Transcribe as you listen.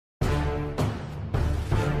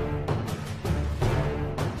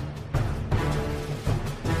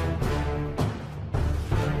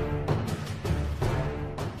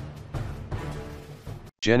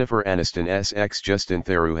Jennifer Aniston's ex Justin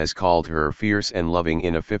Theroux has called her fierce and loving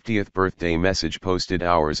in a 50th birthday message posted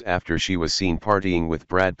hours after she was seen partying with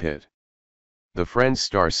Brad Pitt. The Friends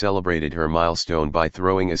star celebrated her milestone by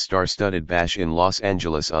throwing a star-studded bash in Los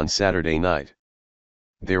Angeles on Saturday night.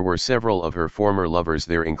 There were several of her former lovers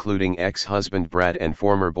there, including ex-husband Brad and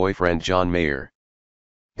former boyfriend John Mayer.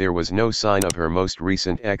 There was no sign of her most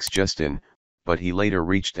recent ex Justin, but he later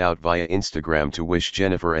reached out via Instagram to wish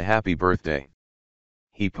Jennifer a happy birthday.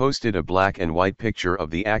 He posted a black and white picture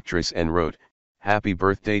of the actress and wrote, "Happy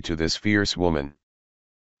birthday to this fierce woman.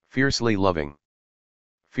 Fiercely loving,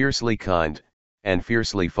 fiercely kind, and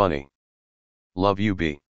fiercely funny. Love you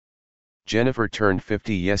B." Jennifer turned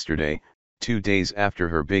 50 yesterday, 2 days after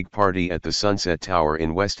her big party at the Sunset Tower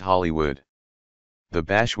in West Hollywood. The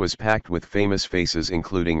bash was packed with famous faces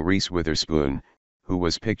including Reese Witherspoon, who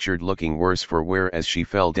was pictured looking worse for wear as she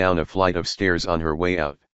fell down a flight of stairs on her way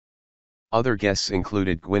out. Other guests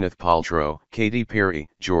included Gwyneth Paltrow, Katy Perry,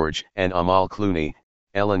 George and Amal Clooney,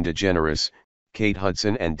 Ellen DeGeneres, Kate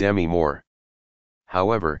Hudson and Demi Moore.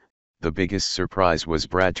 However, the biggest surprise was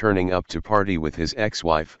Brad turning up to party with his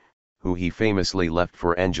ex-wife, who he famously left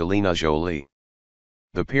for Angelina Jolie.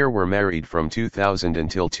 The pair were married from 2000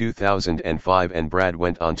 until 2005, and Brad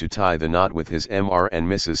went on to tie the knot with his Mr. and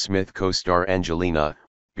Mrs. Smith co-star Angelina,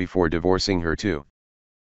 before divorcing her too.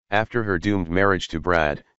 After her doomed marriage to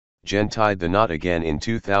Brad, Jen tied the knot again in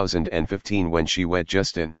 2015 when she wed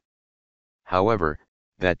Justin. However,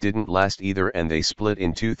 that didn't last either and they split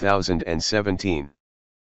in 2017.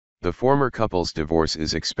 The former couple's divorce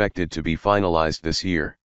is expected to be finalized this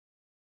year.